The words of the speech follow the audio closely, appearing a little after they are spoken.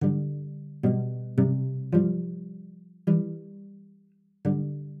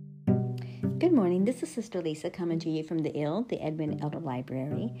Good morning. This is Sister Lisa coming to you from the Edwin Elder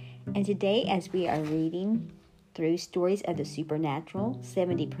Library. And today, as we are reading through Stories of the Supernatural,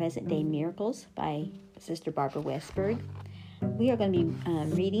 70 Present-Day Miracles by Sister Barbara Westberg, we are going to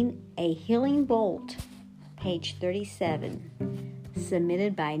be reading A Healing Bolt, page 37,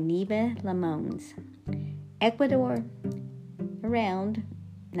 submitted by Neva Lamons. Ecuador, around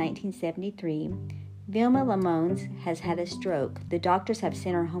 1973, Vilma Lamons has had a stroke. The doctors have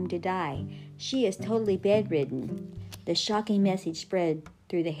sent her home to die. She is totally bedridden. The shocking message spread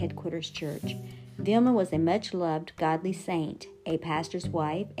through the headquarters church. Vilma was a much-loved, godly saint, a pastor's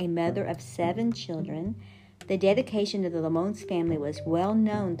wife, a mother of 7 children. The dedication of the Lamons family was well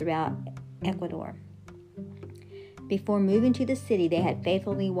known throughout Ecuador. Before moving to the city, they had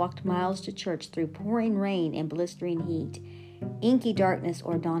faithfully walked miles to church through pouring rain and blistering heat, inky darkness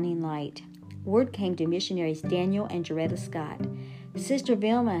or dawning light. Word came to missionaries Daniel and Joretta Scott. Sister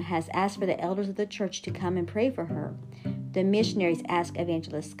Vilma has asked for the elders of the church to come and pray for her. The missionaries asked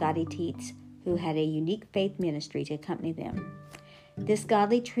evangelist Scotty Teets, who had a unique faith ministry, to accompany them. This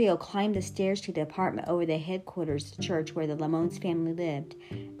godly trio climbed the stairs to the apartment over the headquarters church where the Lamons family lived.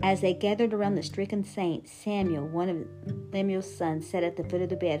 As they gathered around the stricken saint, Samuel, one of Lemuel's sons, sat at the foot of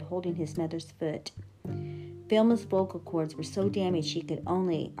the bed holding his mother's foot. Vilma's vocal cords were so damaged she could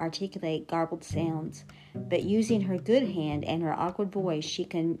only articulate garbled sounds, but using her good hand and her awkward voice, she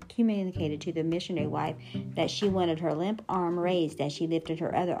communicated to the missionary wife that she wanted her limp arm raised as she lifted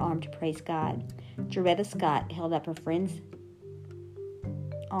her other arm to praise God. Joretta Scott held up her friend's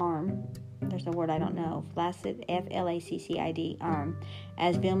arm, there's a word I don't know, flaccid, F-L-A-C-C-I-D, arm,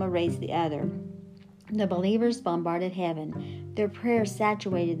 as Vilma raised the other. The believers bombarded heaven. Their prayers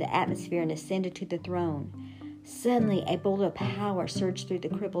saturated the atmosphere and ascended to the throne. Suddenly, a bolt of power surged through the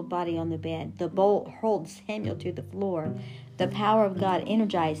crippled body on the bed. The bolt hurled Samuel to the floor. The power of God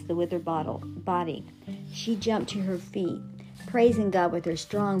energized the withered body. She jumped to her feet, praising God with her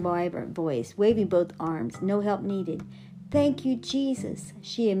strong, vibrant voice, waving both arms. No help needed. Thank you, Jesus.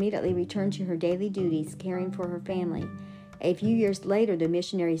 She immediately returned to her daily duties, caring for her family. A few years later, the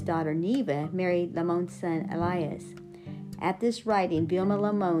missionary's daughter, Neva, married Lamons' son, Elias. At this writing, Vilma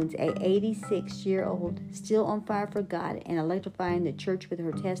Lamons, a 86-year-old, still on fire for God and electrifying the church with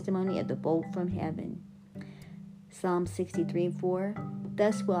her testimony of the bolt from heaven. Psalm 63:4,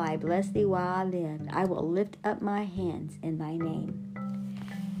 Thus will I bless thee while I live. I will lift up my hands in thy name.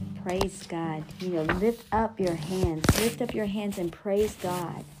 Praise God. Lift up your hands. Lift up your hands and praise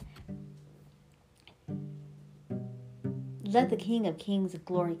God. Let the King of Kings of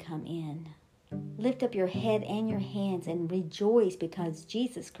glory come in. Lift up your head and your hands and rejoice because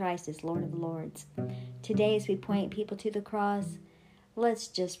Jesus Christ is Lord of Lords. Today, as we point people to the cross, let's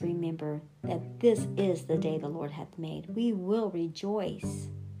just remember that this is the day the Lord hath made. We will rejoice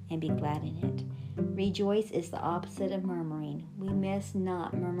and be glad in it. Rejoice is the opposite of murmuring. We must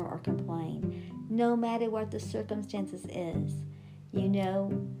not murmur or complain, no matter what the circumstances is.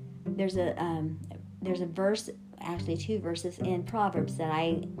 There's a verse, actually 2 verses in Proverbs that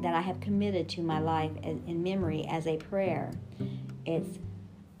I have committed to my life in memory as a prayer. It's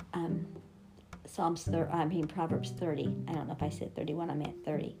Proverbs 30. I don't know if I said 31. I meant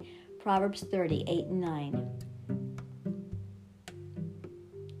 30. Proverbs 30, 8 and 9.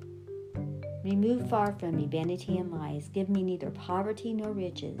 Remove far from me vanity and lies. Give me neither poverty nor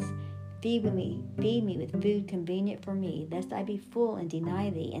riches. Feed me with food convenient for me, lest I be full and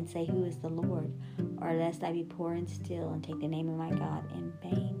deny thee, and say, Who is the Lord? Or lest I be poor and still, and take the name of my God in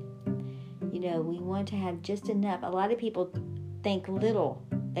vain. We want to have just enough. A lot of people think little.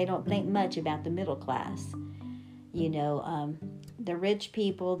 They don't think much about the middle class. The rich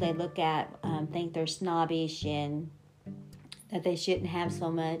people, they look at, think they're snobbish and that they shouldn't have so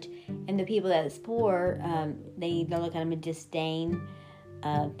much. And the people that is poor, they look at them in disdain,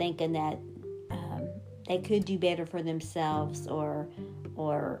 thinking that they could do better for themselves, or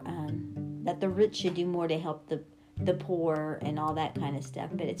that the rich should do more to help the poor and all that kind of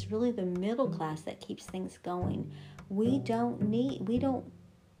stuff. But it's really the middle class that keeps things going. We're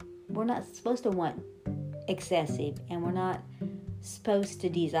not supposed to want excessive, and we're not supposed to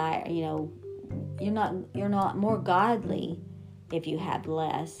desire. You're not more godly if you have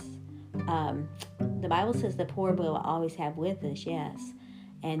less. The Bible says the poor will always have with us, yes,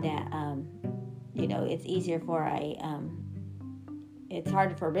 and that it's easier for it's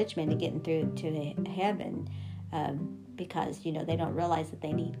harder for a rich man to get through to heaven because they don't realize that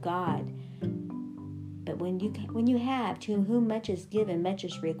they need God. But when you have, to whom much is given, much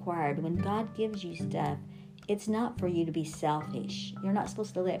is required. When God gives you stuff, it's not for you to be selfish. You're not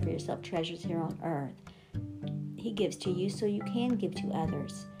supposed to lay up for yourself treasures here on earth. He gives to you so you can give to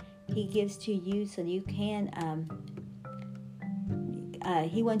others. He gives to you so you can,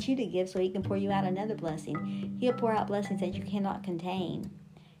 He wants you to give so He can pour you out another blessing. He'll pour out blessings that you cannot contain.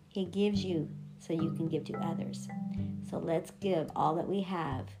 He gives you so you can give to others. So let's give all that we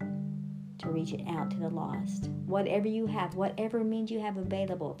have to reach it out to the lost. Whatever you have, whatever means you have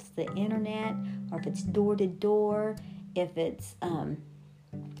available, if it's the internet, or if it's door to door, if it's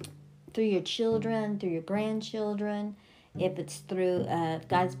through your children, through your grandchildren, if it's through, if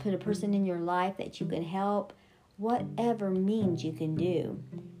God's put a person in your life that you can help, whatever means you can do.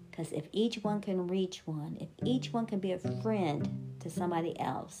 Because if each one can reach one, if each one can be a friend to somebody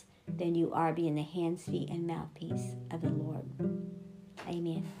else, then you are being the hands, feet, and mouthpiece of the Lord.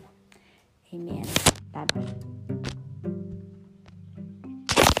 Amen. Amen. Bye-bye.